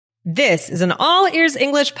This is an All Ears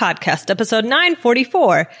English podcast, episode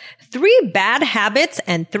 944, 3 Bad Habits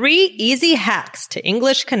and 3 Easy Hacks to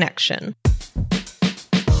English Connection.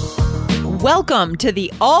 Welcome to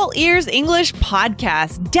the All Ears English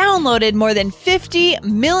podcast, downloaded more than 50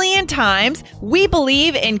 million times. We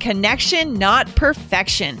believe in connection, not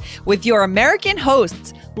perfection, with your American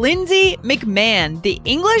hosts, Lindsay McMahon, the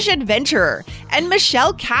English adventurer, and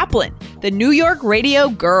Michelle Kaplan, the New York radio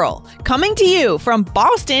girl, coming to you from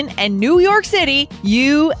Boston and New York City,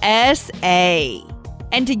 USA.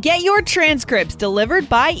 And to get your transcripts delivered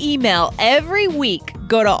by email every week,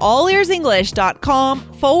 go to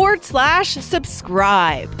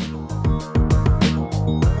allearsenglish.com/subscribe.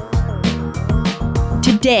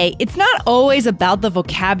 Today, it's not always about the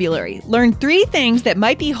vocabulary. Learn 3 things that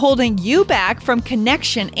might be holding you back from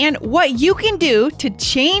connection and what you can do to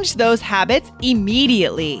change those habits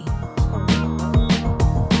immediately.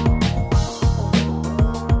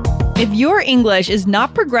 If your English is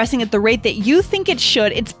not progressing at the rate that you think it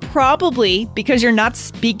should, it's probably because you're not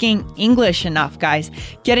speaking English enough, guys.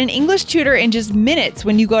 Get an English tutor in just minutes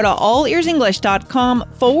when you go to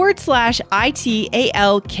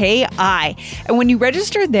allearsenglish.com/ITALKI. And when you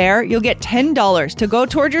register there, you'll get $10 to go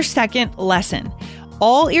toward your second lesson.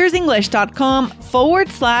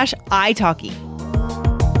 allearsenglish.com/italki.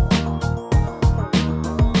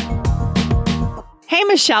 Hey,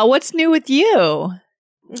 Michelle, what's new with you?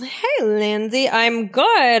 Hey, Lindsay. I'm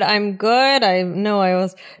good. I know I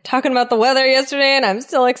was talking about the weather yesterday and I'm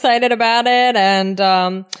still excited about it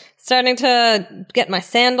and starting to get my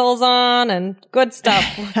sandals on and good stuff.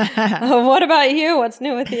 What about you? What's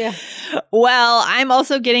new with you? Well, I'm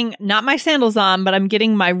also getting not my sandals on, but I'm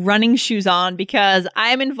getting my running shoes on because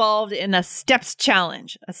I'm involved in a steps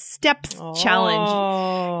challenge.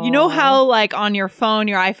 Challenge. You know how like on your phone,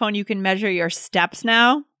 your iPhone, you can measure your steps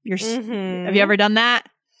now? Have you ever done that?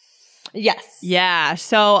 Yes. Yeah.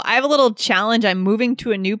 So I have a little challenge. I'm moving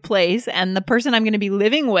to a new place and the person I'm going to be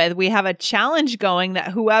living with, we have a challenge going that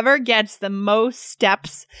whoever gets the most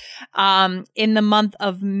steps in the month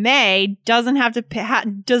of May doesn't have to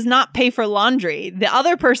does not pay for laundry. The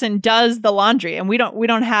other person does the laundry and we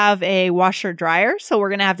don't have a washer dryer. So we're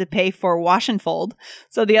going to have to pay for wash and fold.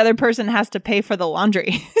 So the other person has to pay for the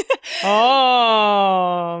laundry.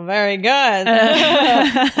 Oh, very good.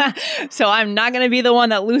 So I'm not going to be the one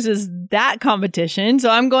that loses that competition. So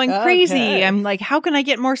I'm going crazy. Okay. I'm like, how can I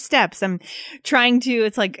get more steps? I'm trying to,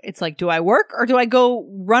 it's like, do I work or do I go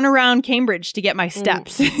run around Cambridge to get my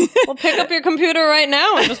steps? Well, pick up your computer right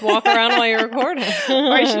now and just walk around while you're recording.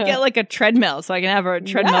 Or I should get like a treadmill so I can have a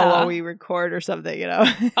treadmill while we record or something, you know?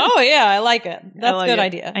 Oh yeah, I like it. That's a good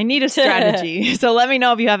idea. I need a strategy. So let me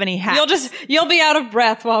know if you have any hacks. You'll be out of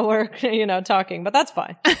breath while we're, talking, but that's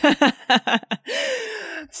fine.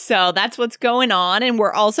 So that's what's going on. And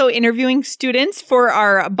we're also interviewing students for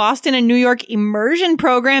our Boston and New York immersion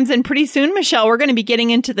programs. And pretty soon, Michelle, we're going to be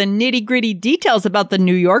getting into the nitty-gritty details about the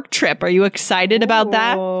New York trip. Are you excited about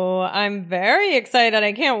that? Oh, I'm very excited.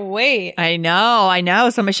 I can't wait. I know.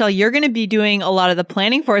 So Michelle, you're going to be doing a lot of the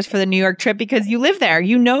planning for us for the New York trip because you live there.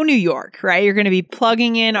 You know New York, right? You're going to be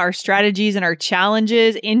plugging in our strategies and our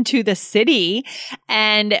challenges into the city.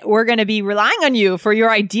 And we're going to be relying on you for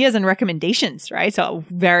your ideas and recommendations, right? So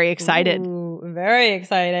very excited. Ooh, very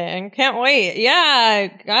exciting. Can't wait. Yeah,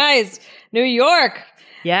 guys, New York.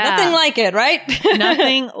 Yeah. Nothing like it, right?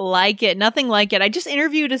 Nothing like it. I just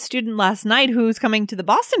interviewed a student last night who's coming to the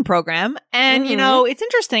Boston program. And, it's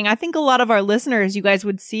interesting. I think a lot of our listeners, you guys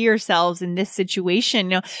would see yourselves in this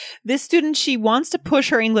situation. This student, she wants to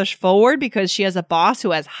push her English forward because she has a boss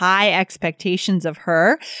who has high expectations of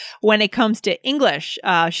her when it comes to English.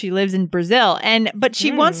 She lives in Brazil but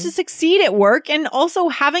she wants to succeed at work and also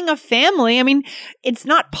having a family. I mean, it's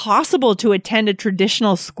not possible to attend a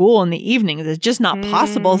traditional school in the evenings. It's just not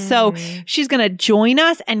possible. So she's going to join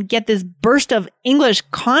us and get this burst of English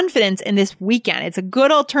confidence in this weekend. It's a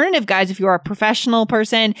good alternative, guys, if you are a professional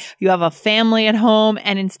person, you have a family at home,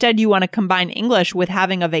 and instead you want to combine English with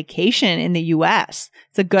having a vacation in the US.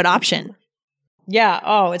 It's a good option. Yeah.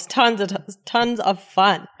 Oh, it's tons of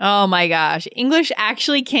fun. Oh my gosh. English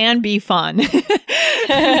actually can be fun.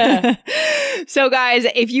 So guys,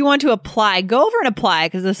 if you want to apply, go over and apply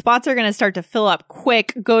because the spots are going to start to fill up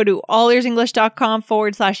quick. Go to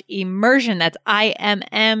allearsenglish.com/immersion. That's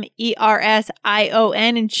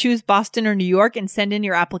IMMERSION and choose Boston or New York and send in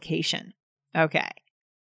your application. Okay.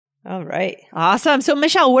 All right. Awesome. So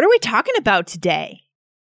Michelle, what are we talking about today?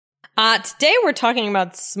 Today we're talking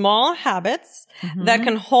about small habits that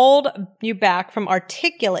can hold you back from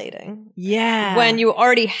articulating. Yeah. When you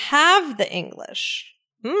already have the English,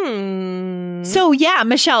 So yeah,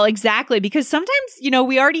 Michelle, exactly. Because sometimes,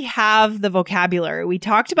 we already have the vocabulary. We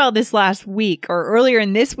talked about this last week or earlier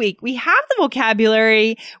in this week. We have the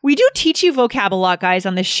vocabulary. We do teach you vocab a lot, guys,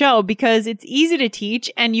 on this show because it's easy to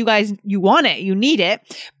teach and you guys, you want it, you need it.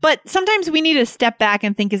 But sometimes we need to step back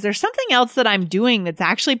and think, is there something else that I'm doing that's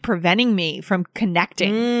actually preventing me from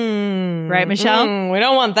connecting? Right, Michelle? We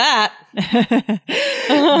don't want that. That's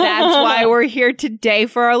why we're here today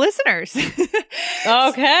for our listeners.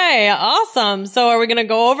 Okay, awesome. So are we going to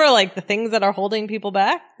go over like the things that are holding people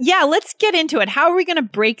back? Yeah, let's get into it. How are we going to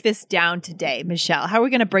break this down today, Michelle? How are we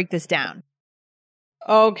going to break this down?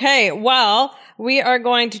 Okay, well, we are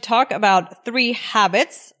going to talk about 3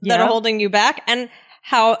 habits that are holding you back and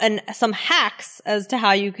some hacks as to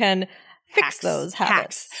how you can fix those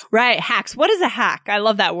habits. Right, hacks. What is a hack? I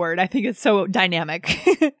love that word. I think it's so dynamic.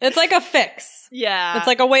 It's like a fix. Yeah. It's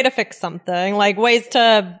like a way to fix something, like ways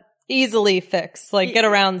to easily fix, like get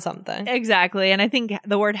around something. Exactly. And I think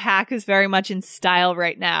the word hack is very much in style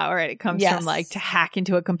right now, right? It comes from like to hack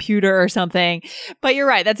into a computer or something. But you're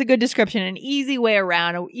right. That's a good description. An easy way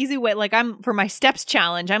around, an easy way. Like for my steps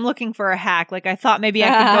challenge, I'm looking for a hack. Like I thought maybe I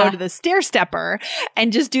could go to the stair stepper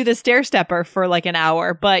and just do the stair stepper for like an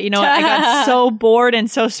hour. But I got so bored and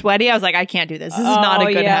so sweaty. I was like, I can't do this. This is not a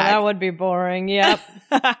good hack. That would be boring. Yep.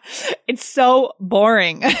 It's so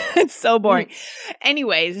boring. It's so boring.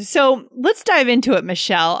 Anyways, so let's dive into it,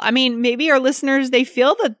 Michelle. I mean, maybe our listeners, they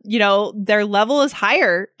feel that, their level is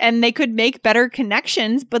higher and they could make better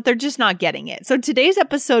connections, but they're just not getting it. So today's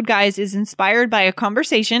episode, guys, is inspired by a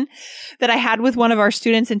conversation that I had with one of our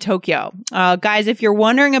students in Tokyo. Guys, if you're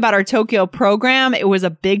wondering about our Tokyo program, it was a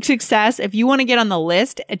big success. If you want to get on the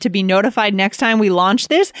list to be notified next time we launch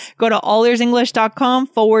this, go to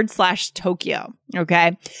allearsenglish.com/Tokyo.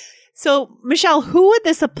 Okay. So, Michelle, who would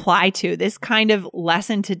this apply to? This kind of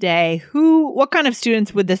lesson today? What kind of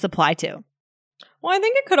students would this apply to? Well, I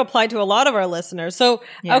think it could apply to a lot of our listeners. So,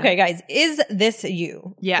 okay, guys, is this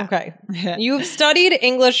you? Yeah. Okay. You've studied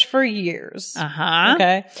English for years. Uh-huh.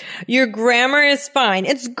 Okay. Your grammar is fine.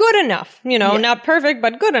 It's good enough. Not perfect,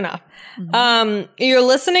 but good enough. Mm-hmm. Your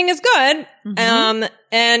listening is good. Mm-hmm.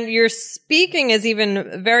 And your speaking is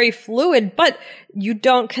even very fluid, but you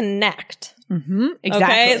don't connect. Mm-hmm.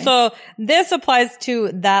 Exactly. Okay, so this applies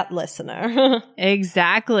to that listener.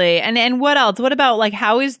 Exactly. And what else? What about like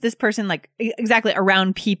how is this person like exactly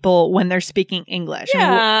around people when they're speaking English?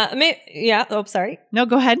 Yeah. Oh, sorry. No,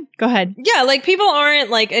 go ahead. Go ahead. Yeah, like people aren't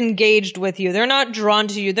like engaged with you. They're not drawn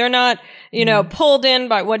to you. They're not, pulled in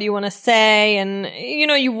by what you want to say. And,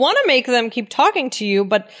 you want to make them keep talking to you,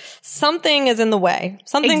 but something is in the way.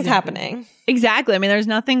 Something's happening. Exactly. I mean, there's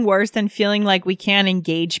nothing worse than feeling like we can't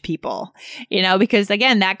engage people, because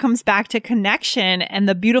again, that comes back to connection, and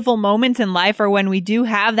the beautiful moments in life are when we do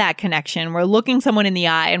have that connection. We're looking someone in the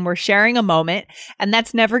eye and we're sharing a moment, and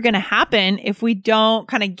that's never going to happen if we don't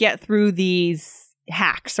kind of get through these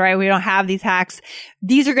hacks, right? We don't have these hacks.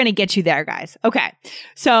 These are going to get you there, guys. Okay.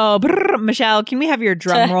 So, Michelle, can we have your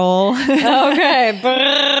drum roll? Okay.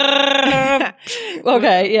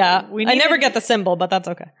 Okay. Yeah. I never get the symbol, but that's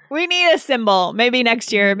okay. We need a symbol. Maybe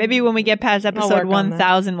next year. Maybe when we get past episode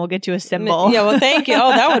 1000, we'll get you a symbol. Yeah. Well, thank you.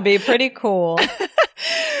 Oh, that would be pretty cool.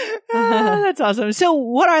 That's awesome. So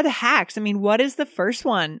what are the hacks? I mean, what is the first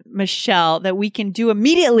one, Michelle, that we can do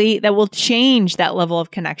immediately that will change that level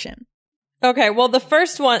of connection? Okay, well, the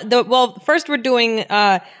first one, first we're doing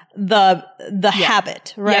the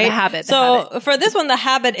habit, right? Yeah, the habit. For this one, the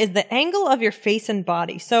habit is the angle of your face and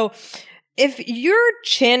body. So if your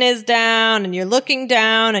chin is down and you're looking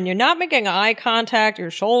down and you're not making eye contact, your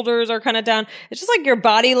shoulders are kind of down, it's just like your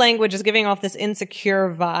body language is giving off this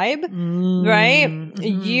insecure vibe, right?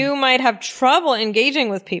 Mm-hmm. You might have trouble engaging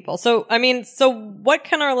with people. So what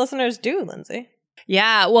can our listeners do, Lindsay?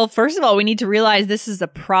 Yeah. Well, first of all, we need to realize this is a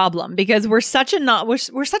problem because we're such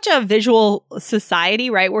a visual society,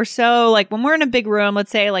 right? We're so like when we're in a big room,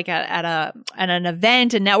 let's say like at an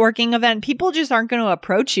event, a networking event, people just aren't going to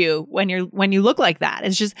approach you when you look like that.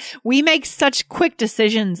 It's just, we make such quick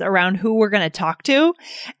decisions around who we're going to talk to.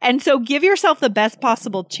 And so give yourself the best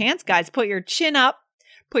possible chance, guys. Put your chin up.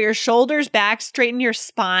 Put your shoulders back, straighten your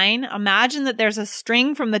spine. Imagine that there's a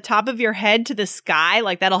string from the top of your head to the sky.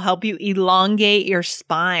 Like that'll help you elongate your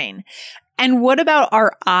spine. And what about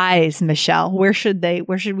our eyes, Michelle? Where should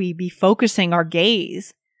we be focusing our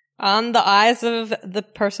gaze? On the eyes of the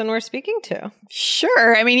person we're speaking to.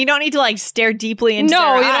 Sure. I mean, you don't need to like stare deeply into their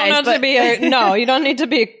eyes. You don't need to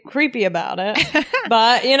be creepy about it.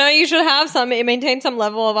 But, you should have maintain some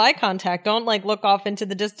level of eye contact. Don't like look off into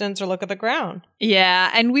the distance or look at the ground. Yeah.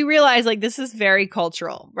 And we realize like this is very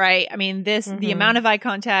cultural, right? I mean, the amount of eye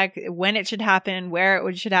contact, when it should happen, where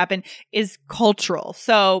it should happen is cultural.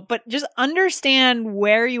 So, but just understand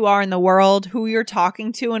where you are in the world, who you're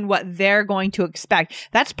talking to and what they're going to expect.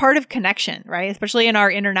 That's part of connection, right? Especially in our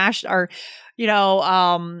international,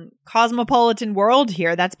 cosmopolitan world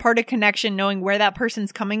here. That's part of connection, knowing where that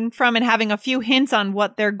person's coming from and having a few hints on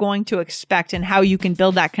what they're going to expect and how you can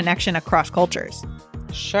build that connection across cultures.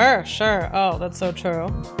 Sure. Oh, that's so true.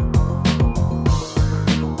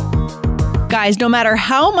 Guys, no matter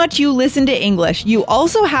how much you listen to English, you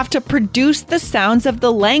also have to produce the sounds of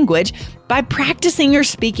the language by practicing your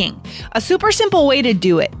speaking. A super simple way to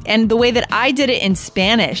do it, and the way that I did it in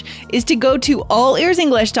Spanish, is to go to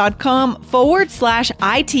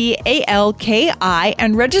allearsenglish.com/ITALKI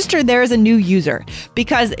and register there as a new user,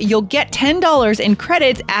 because you'll get $10 in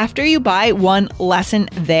credits after you buy one lesson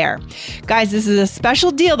there. Guys, this is a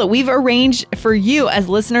special deal that we've arranged for you as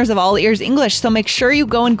listeners of All Ears English, so make sure you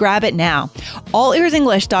go and grab it now.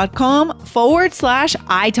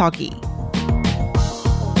 allearsenglish.com/italki.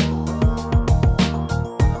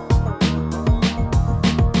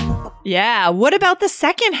 Yeah. What about the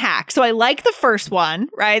second hack? So I like the first one,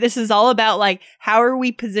 right? This is all about like, how are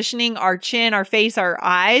we positioning our chin, our face, our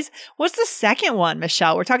eyes? What's the second one,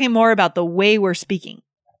 Michelle? We're talking more about the way we're speaking.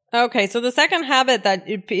 Okay, so the second habit that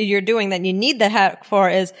you're doing that you need the hack for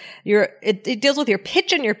is it deals with your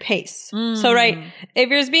pitch and your pace. So, right, if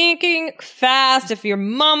you're speaking fast, if you're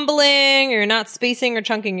mumbling, or you're not spacing or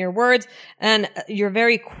chunking your words, and you're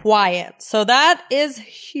very quiet. So that is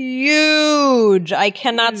huge. I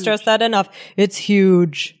cannot stress that enough. It's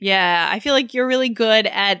huge. Yeah, I feel like you're really good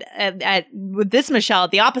at with this, Michelle,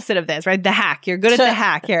 the opposite of this, right? The hack. You're good at the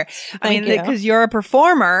hack here. I mean, because you're a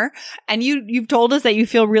performer, and you've told us that you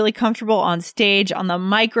feel really comfortable on stage, on the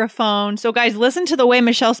microphone. So guys, listen to the way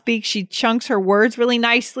Michelle speaks. She chunks her words really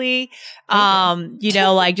nicely.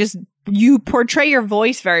 You portray your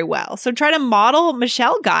voice very well. So try to model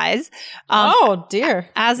Michelle, guys. Oh dear.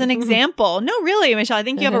 As an example. No, really, Michelle, I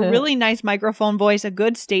think you have a really nice microphone voice, a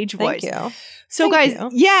good stage voice. Thank you. So guys,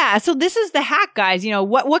 yeah. So this is the hack, guys.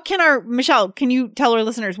 What can Michelle, can you tell our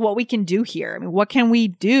listeners what we can do here? I mean, what can we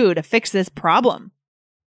do to fix this problem?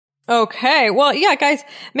 Okay. Well, yeah, guys,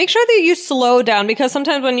 make sure that you slow down, because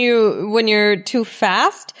sometimes when you're too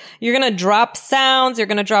fast, you're going to drop sounds, you're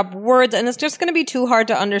going to drop words, and it's just going to be too hard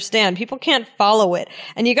to understand. People can't follow it.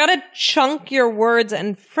 And you got to chunk your words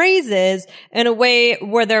and phrases in a way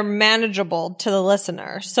where they're manageable to the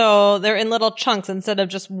listener. So they're in little chunks instead of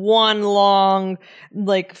just one long,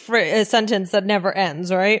 sentence that never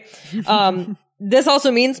ends, right? This also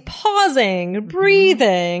means pausing,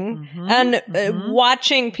 breathing, and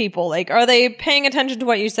watching people. Like, are they paying attention to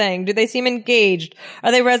what you're saying? Do they seem engaged?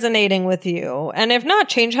 Are they resonating with you? And if not,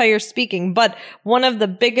 change how you're speaking. But one of the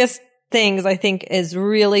biggest things, I think, is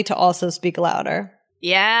really to also speak louder.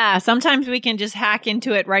 Yeah, sometimes we can just hack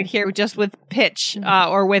into it right here just with pitch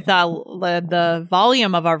or with the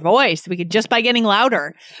volume of our voice. We could just by getting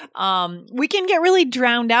louder. We can get really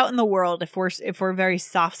drowned out in the world if we're very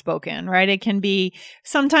soft spoken, right? It can be,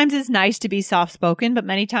 sometimes it's nice to be soft spoken, but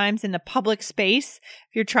many times in the public space,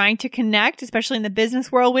 if you're trying to connect, especially in the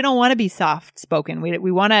business world, we don't want to be soft spoken.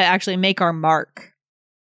 We want to actually make our mark.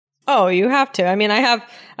 Oh, you have to. I mean, I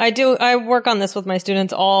work on this with my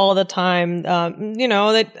students all the time.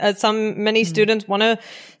 Many students want to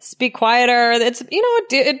speak quieter. It's,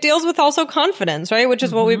 it deals with also confidence, right? Which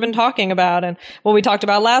is what we've been talking about and what we talked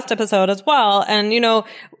about last episode as well. And,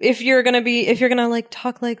 if you're going to like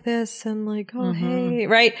talk like this and like, oh, hey,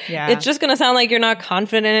 right? Yeah. It's just going to sound like you're not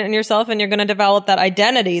confident in yourself, and you're going to develop that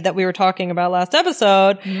identity that we were talking about last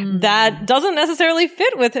episode that doesn't necessarily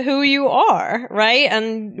fit with who you are, right?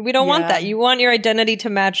 And we don't want that. You want your identity to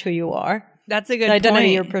match who you are. That's a good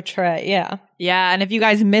identity point. you portray. Yeah. Yeah. And if you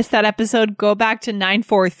guys missed that episode, go back to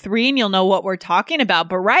 943 and you'll know what we're talking about.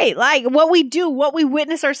 But right, like what we do, what we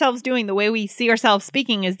witness ourselves doing, the way we see ourselves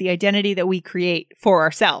speaking is the identity that we create for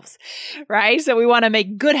ourselves, right? So we want to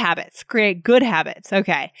make good habits, create good habits.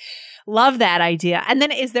 Okay. Love that idea. And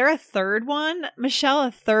then is there a third one, Michelle,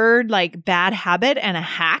 a third like bad habit and a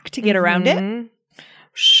hack to get around it?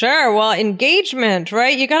 Sure. Well, engagement,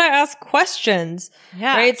 right? You got to ask questions,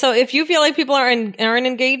 right? So if you feel like people aren't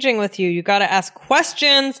engaging with you, you got to ask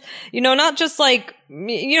questions, not just like,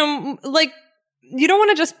 you don't want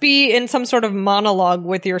to just be in some sort of monologue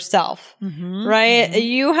with yourself, right?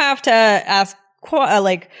 You have to ask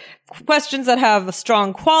questions that have a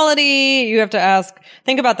strong quality. You have to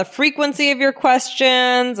think about the frequency of your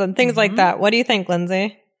questions and things like that. What do you think,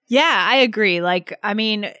 Lindsay? Yeah, I agree. Like, I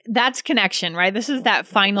mean, that's connection, right? This is that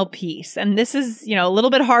final piece. And this is, a little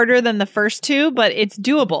bit harder than the first two, but it's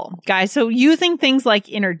doable, guys. So using things like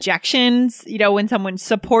interjections, when someone's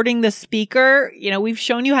supporting the speaker, we've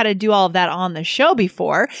shown you how to do all of that on the show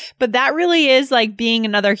before, but that really is like being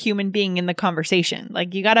another human being in the conversation.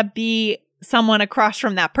 Like, you got to be someone across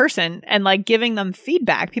from that person and like giving them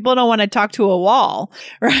feedback. People don't want to talk to a wall,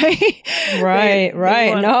 right? Right.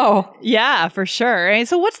 No. Yeah, for sure. And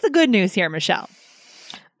so what's the good news here, Michelle?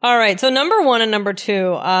 All right. So number 1 and number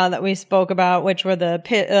 2 that we spoke about, which were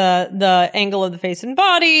the angle of the face and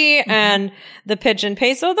body and the pitch and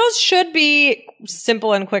pace. So those should be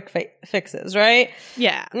simple and quick fixes, right?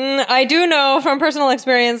 Yeah. I do know from personal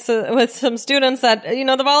experience with some students that,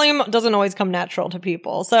 the volume doesn't always come natural to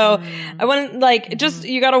people. So I wouldn't just,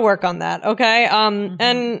 you got to work on that. Okay.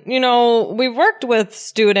 And, we've worked with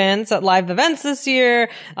students at live events this year,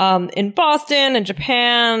 in Boston and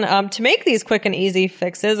Japan, to make these quick and easy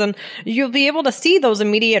fixes. And you'll be able to see those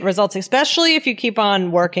immediate results, especially if you keep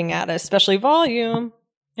on working at it, especially volume.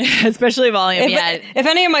 Especially volume, If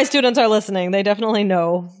any of my students are listening, they definitely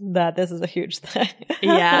know that this is a huge thing.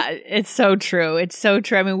 Yeah, it's so true. It's so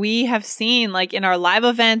true. I mean, we have seen like in our live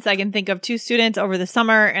events, I can think of 2 students over the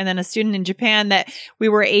summer and then a student in Japan that we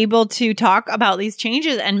were able to talk about these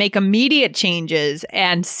changes and make immediate changes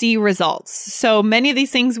and see results. So many of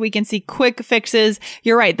these things we can see quick fixes.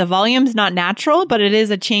 You're right. The volume's not natural, but it is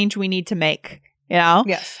a change we need to make,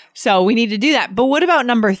 Yes. So we need to do that. But what about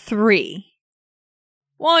number 3?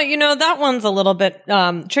 Well, that one's a little bit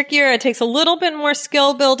trickier. It takes a little bit more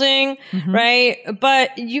skill building, right?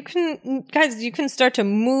 But you can start to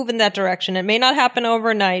move in that direction. It may not happen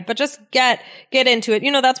overnight, but just get into it.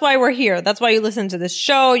 That's why we're here. That's why you listen to this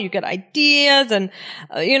show. You get ideas and,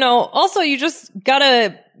 also you just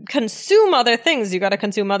gotta consume other things. You gotta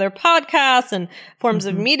consume other podcasts and forms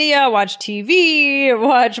of media, watch TV,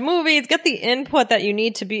 watch movies, get the input that you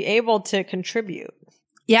need to be able to contribute.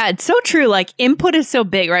 Yeah, it's so true. Like input is so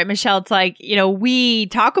big, right, Michelle? It's like, we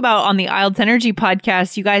talk about on the IELTS Energy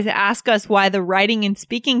podcast, you guys ask us why the writing and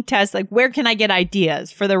speaking test, like where can I get ideas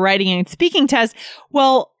for the writing and speaking test?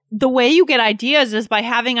 Well, the way you get ideas is by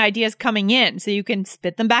having ideas coming in, so you can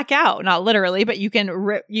spit them back out. Not literally, but you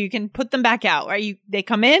can put them back out, right? They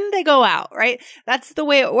come in, they go out, right? That's the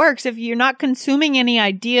way it works. If you're not consuming any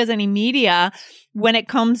ideas, any media, when it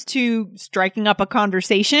comes to striking up a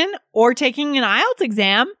conversation or taking an IELTS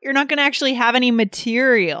exam, you're not going to actually have any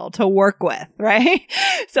material to work with, right?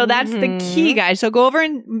 So that's the key, guys. So go over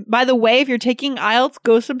and, by the way, if you're taking IELTS,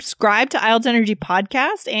 go subscribe to IELTS Energy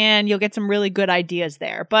Podcast and you'll get some really good ideas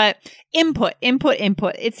there. But input.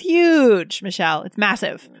 It's huge, Michelle. It's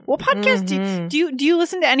massive. What podcast do you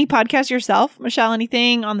listen to any podcast yourself, Michelle?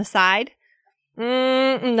 Anything on the side?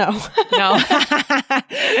 No.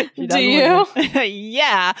 Do you?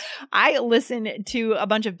 Yeah. I listen to a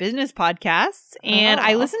bunch of business podcasts and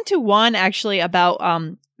I listened to one actually about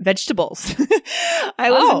vegetables. I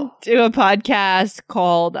listened to a podcast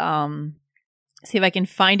called see if I can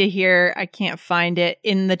find it here. I can't find it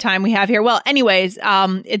in the time we have here. Well, anyways,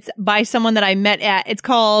 it's by someone that I met at, it's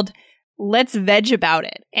called Let's Veg About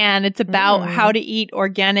It. And it's about how to eat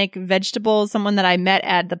organic vegetables. Someone that I met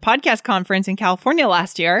at the podcast conference in California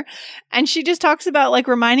last year. And she just talks about like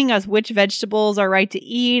reminding us which vegetables are right to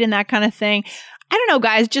eat and that kind of thing. I don't know,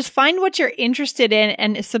 guys, just find what you're interested in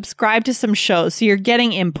and subscribe to some shows. So you're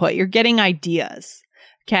getting input, you're getting ideas.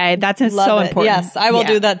 Okay. That's so important. Yes, I will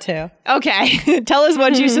do that too. Okay. Tell us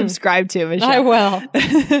what you subscribe to, Michelle. I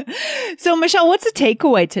will. So Michelle, what's the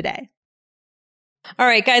takeaway today? All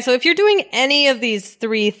right, guys. So if you're doing any of these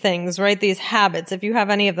 3 things, right, these habits, if you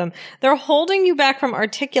have any of them, they're holding you back from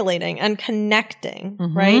articulating and connecting,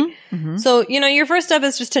 right? So, your first step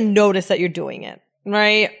is just to notice that you're doing it,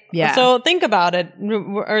 right? Yeah. So think about it.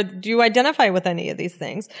 Or do you identify with any of these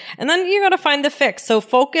things? And then you got to find the fix. So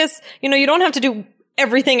focus, you don't have to do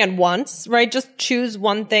everything at once, right? Just choose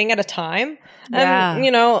one thing at a time. Yeah.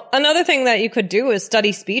 And, another thing that you could do is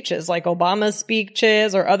study speeches like Obama's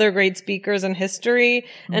speeches or other great speakers in history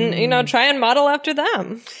and, try and model after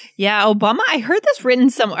them. Yeah. Obama, I heard this written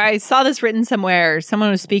somewhere. I saw this written somewhere.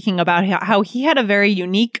 Someone was speaking about how he had a very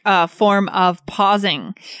unique form of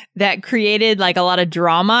pausing that created like a lot of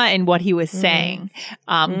drama in what he was saying.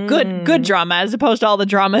 Good drama as opposed to all the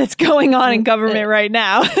drama that's going on in government right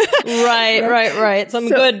now. Right. Some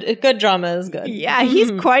good drama is good. Yeah.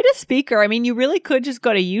 He's quite a speaker. I mean, you really could just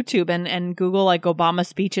go to YouTube and Google like Obama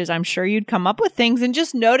speeches. I'm sure you'd come up with things and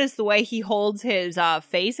just notice the way he holds his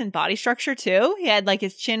face and body structure too. He had like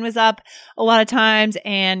his chin was up a lot of times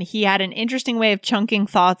and he had an interesting way of chunking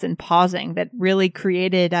thoughts and pausing that really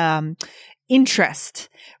created interest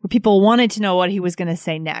where people wanted to know what he was going to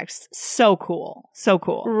say next. So cool. So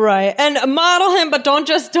cool. Right. And model him, but don't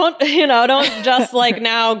just like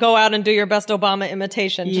now go out and do your best Obama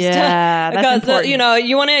imitation. That's because, important.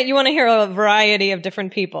 you want to hear a variety of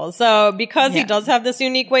different people. So because he does have this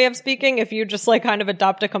unique way of speaking, if you just like kind of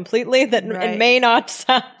adopt it completely, then it may not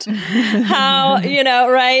sound how,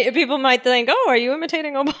 right? People might think, oh, are you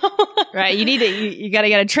imitating Obama? Right. You got to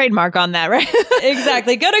get a trademark on that, right?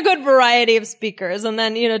 Exactly. Get a good variety of speakers and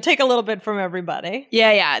then, take a little bit from everybody.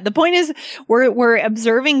 Yeah. The point is we're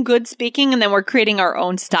observing good speaking and then we're creating our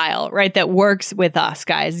own style, right? That works with us,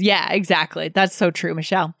 guys. Yeah, exactly. That's so true,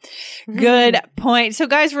 Michelle. Good point. So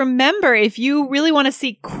guys, remember, if you really want to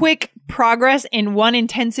see quick progress in one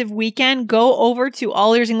intensive weekend, go over to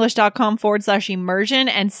allearsenglish.com/immersion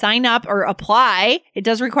and sign up or apply. It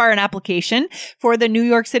does require an application for the New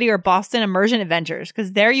York City or Boston immersion adventures,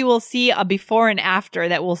 because there you will see a before and after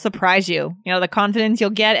that will surprise you. The confidence you'll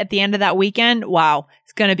get at the end of that weekend. Wow.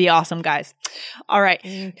 It's going to be awesome, guys. All right.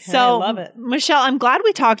 Okay, so, I love it. Michelle, I'm glad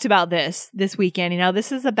we talked about this weekend.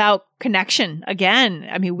 This is about connection again.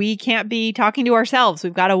 I mean, we can't be talking to ourselves.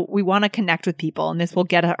 We want to connect with people, and this will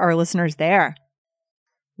get our listeners there.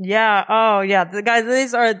 Yeah. Oh, yeah. Guys,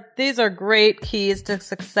 these are great keys to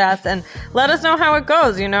success, and let us know how it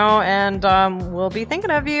goes, and we'll be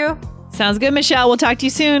thinking of you. Sounds good, Michelle. We'll talk to you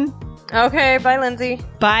soon. Okay. Bye, Lindsay.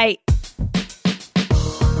 Bye.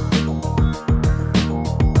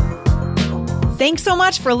 Thanks so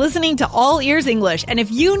much for listening to All Ears English. And if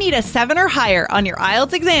you need a 7 or higher on your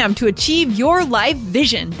IELTS exam to achieve your life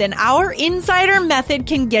vision, then our Insider Method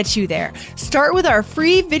can get you there. Start with our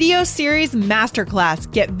free video series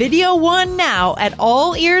masterclass. Get video 1 now at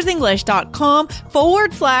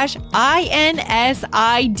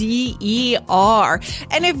allearsenglish.com/INSIDER.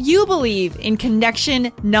 And if you believe in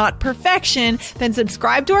connection, not perfection, then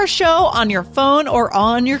subscribe to our show on your phone or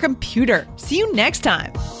on your computer. See you next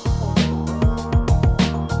time.